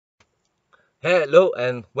Hello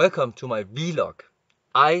and welcome to my vlog.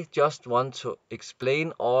 I just want to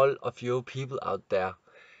explain all of you people out there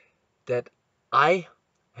that I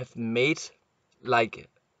have made like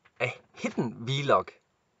a hidden vlog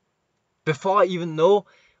before I even know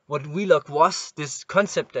what vlog was. This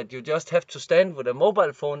concept that you just have to stand with a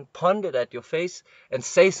mobile phone, point it at your face and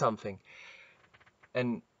say something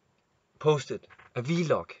and post it, a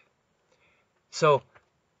vlog. So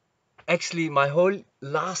actually, my whole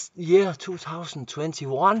last year,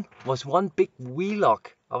 2021, was one big vlog.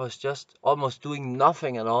 I was just almost doing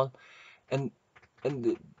nothing at all. And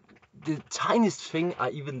the tiniest thing I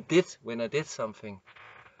even did when I did something,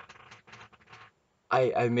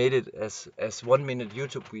 I made it as 1 minute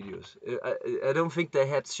YouTube videos. I don't think they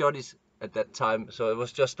had shorties at that time. So it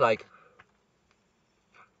was just like,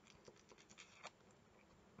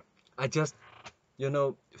 I just,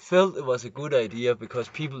 felt it was a good idea because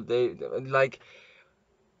people, they like,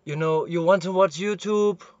 you want to watch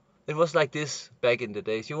YouTube. It was like this back in the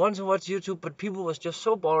days. You want to watch YouTube, but people was just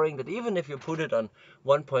so boring that even if you put it on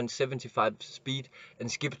 1.75 speed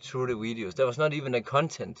and skip through the videos, there was not even a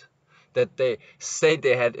content that they said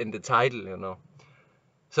they had in the title.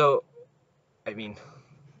 So, I mean,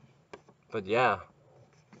 but yeah,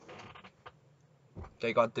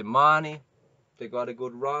 they got the money, they got a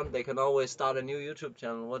good run, they can always start a new YouTube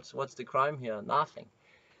channel. What's the crime here? Nothing.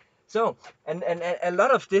 So, and a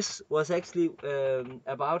lot of this was actually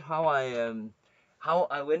about how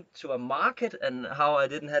I went to a market and how I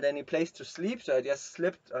didn't have any place to sleep, so I just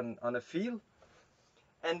slept on a field.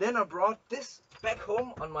 And then I brought this back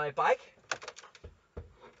home on my bike.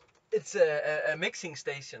 It's a mixing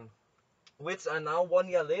station, which I now 1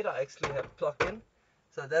 year later actually have plugged in.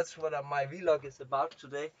 So that's what my vlog is about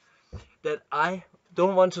today. That I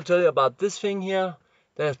don't want to tell you about this thing here.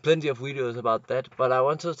 There's plenty of videos about that, but I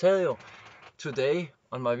want to tell you today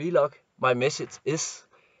on my vlog, my message is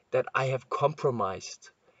that I have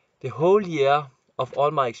compromised the whole year of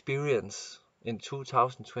all my experience in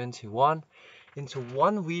 2021 into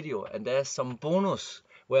one video, and there's some bonus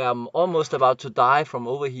where I'm almost about to die from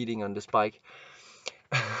overheating on this bike.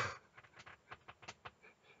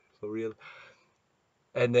 For real.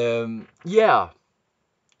 And yeah,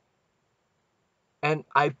 and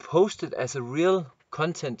I posted as a real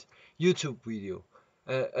content YouTube video.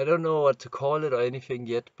 I don't know what to call it or anything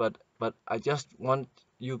yet, but I just want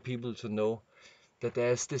you people to know that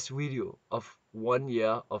there's this video of 1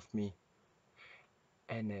 year of me.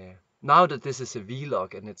 And now that this is a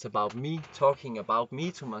vlog and it's about me talking about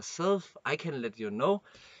me to myself, I can let you know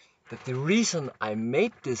that the reason I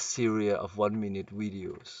made this series of 1 minute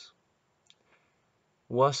videos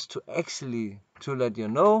was to actually to let you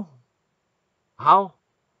know how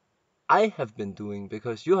I have been doing,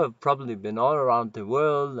 because you have probably been all around the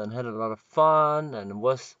world and had a lot of fun and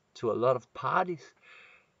was to a lot of parties,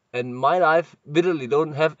 and my life literally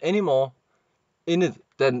don't have any more in it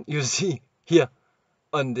than you see here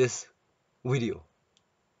on this video.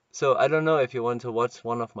 So I don't know if you want to watch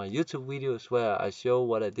one of my YouTube videos where I show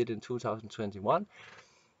what I did in 2021,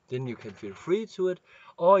 then you can feel free to it,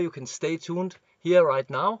 or you can stay tuned here right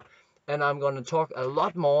now, and I'm going to talk a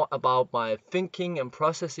lot more about my thinking and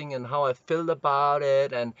processing and how I felt about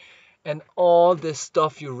it and all this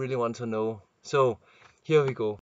stuff you really want to know. So here we go.